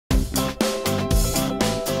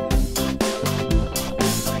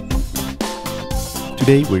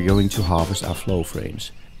Today we're going to harvest our flow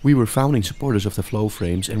frames. We were founding supporters of the flow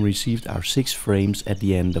frames and received our 6 frames at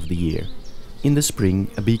the end of the year. In the spring,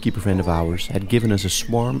 a beekeeper friend of ours had given us a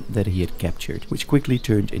swarm that he had captured, which quickly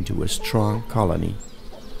turned into a strong colony.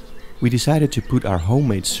 We decided to put our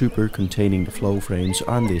homemade super containing the flow frames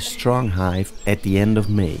on this strong hive at the end of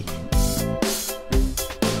May.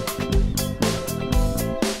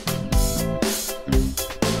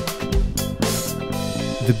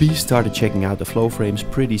 The bees started checking out the flow frames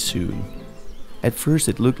pretty soon. At first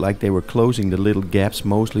it looked like they were closing the little gaps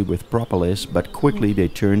mostly with propolis, but quickly they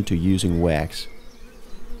turned to using wax.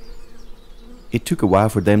 It took a while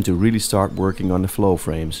for them to really start working on the flow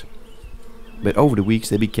frames. But over the weeks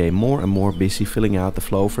they became more and more busy filling out the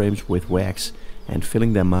flow frames with wax and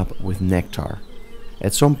filling them up with nectar.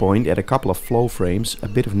 At some point, at a couple of flow frames, a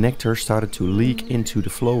bit of nectar started to leak into the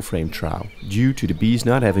flow frame trough, due to the bees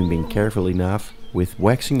not having been careful enough with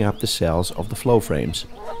waxing up the cells of the flow frames.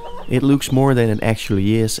 It looks more than it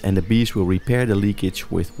actually is, and the bees will repair the leakage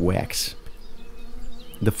with wax.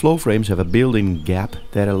 The flow frames have a built-in gap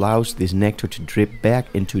that allows this nectar to drip back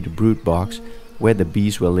into the brood box, where the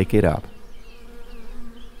bees will lick it up.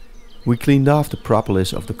 We cleaned off the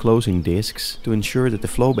propolis of the closing discs to ensure that the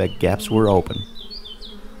flowback gaps were open.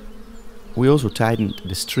 We also tightened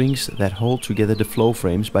the strings that hold together the flow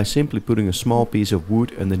frames by simply putting a small piece of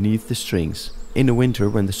wood underneath the strings. In the winter,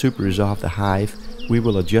 when the super is off the hive, we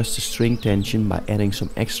will adjust the string tension by adding some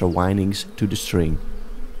extra windings to the string.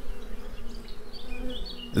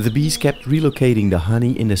 The bees kept relocating the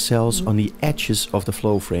honey in the cells on the edges of the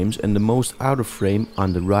flow frames, and the most outer frame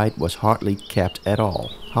on the right was hardly kept at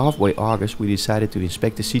all. Halfway August we decided to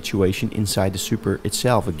inspect the situation inside the super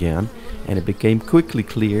itself again, and it became quickly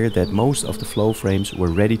clear that most of the flow frames were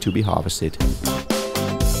ready to be harvested.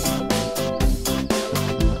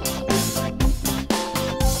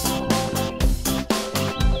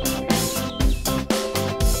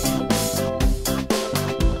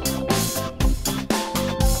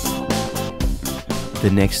 The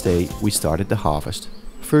next day we started the harvest.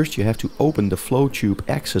 First you have to open the flow tube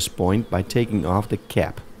access point by taking off the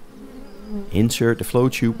cap. Insert the flow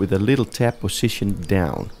tube with a little tab positioned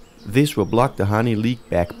down. This will block the honey leak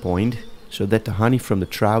back point so that the honey from the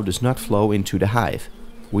trough does not flow into the hive.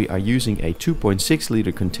 We are using a 2.6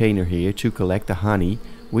 liter container here to collect the honey,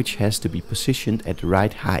 which has to be positioned at the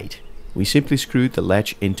right height. We simply screwed the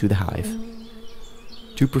latch into the hive.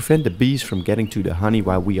 To prevent the bees from getting to the honey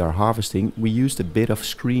while we are harvesting, we used a bit of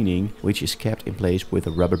screening, which is kept in place with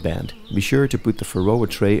a rubber band. Be sure to put the Varroa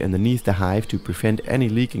tray underneath the hive to prevent any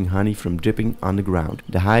leaking honey from dripping on the ground.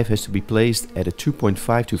 The hive has to be placed at a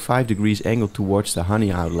 2.5 to 5 degrees angle towards the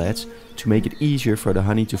honey outlets to make it easier for the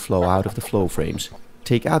honey to flow out of the flow frames.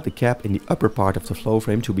 Take out the cap in the upper part of the flow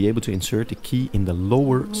frame to be able to insert the key in the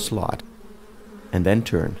lower slot, and then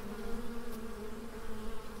turn.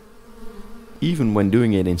 Even when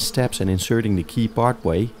doing it in steps and inserting the key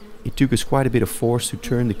partway, it took us quite a bit of force to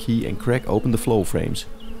turn the key and crack open the flow frames.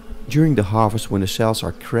 During the harvest, when the cells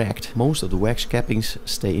are cracked, most of the wax cappings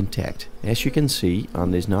stay intact. As you can see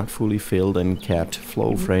on this not fully filled and capped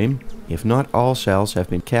flow frame, if not all cells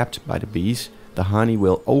have been capped by the bees, the honey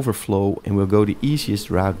will overflow and will go the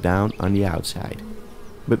easiest route down on the outside.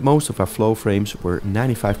 But most of our flow frames were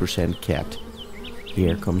 95% capped.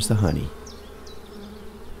 Here comes the honey.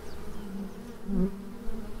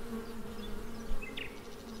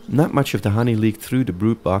 Not much of the honey leaked through the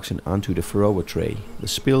brood box and onto the Varroa tray. The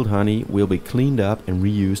spilled honey will be cleaned up and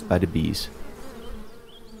reused by the bees.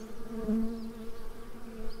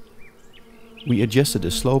 We adjusted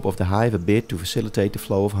the slope of the hive a bit to facilitate the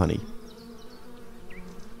flow of honey.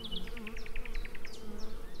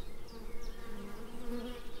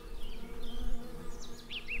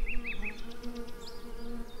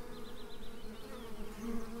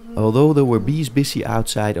 Although there were bees busy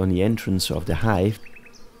outside on the entrance of the hive,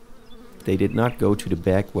 they did not go to the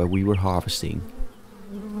back where we were harvesting.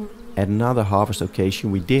 At another harvest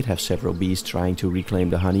occasion we did have several bees trying to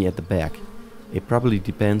reclaim the honey at the back. It probably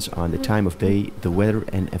depends on the time of day, the weather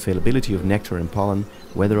and availability of nectar and pollen,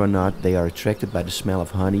 whether or not they are attracted by the smell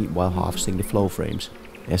of honey while harvesting the flow frames.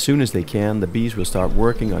 As soon as they can, the bees will start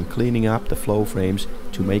working on cleaning up the flow frames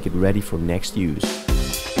to make it ready for next use.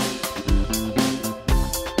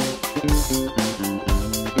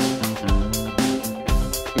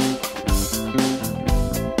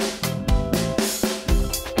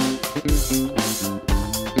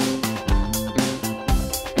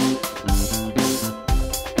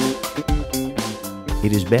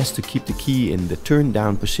 It is best to keep the key in the turn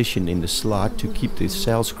down position in the slot to keep the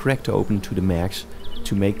cells cracked open to the max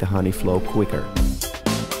to make the honey flow quicker.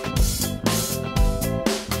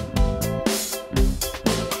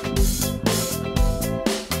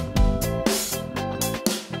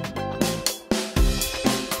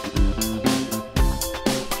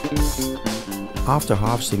 After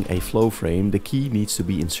harvesting a flow frame, the key needs to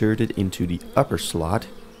be inserted into the upper slot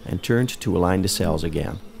and turned to align the cells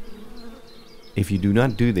again. If you do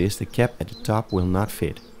not do this, the cap at the top will not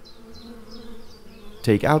fit.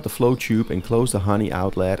 Take out the flow tube and close the honey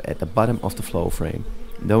outlet at the bottom of the flow frame.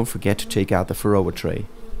 Don't forget to take out the varroa tray.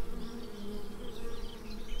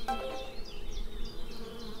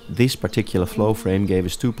 This particular flow frame gave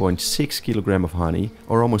us 2.6 kg of honey,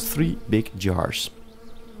 or almost 3 big jars.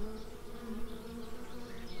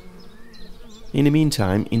 In the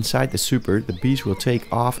meantime, inside the super, the bees will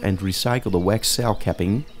take off and recycle the wax cell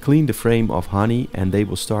capping, clean the frame of honey, and they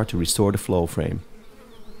will start to restore the flow frame.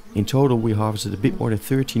 In total we harvested a bit more than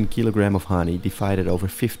 13 kg of honey divided over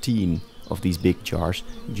 15 of these big jars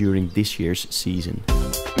during this year's season.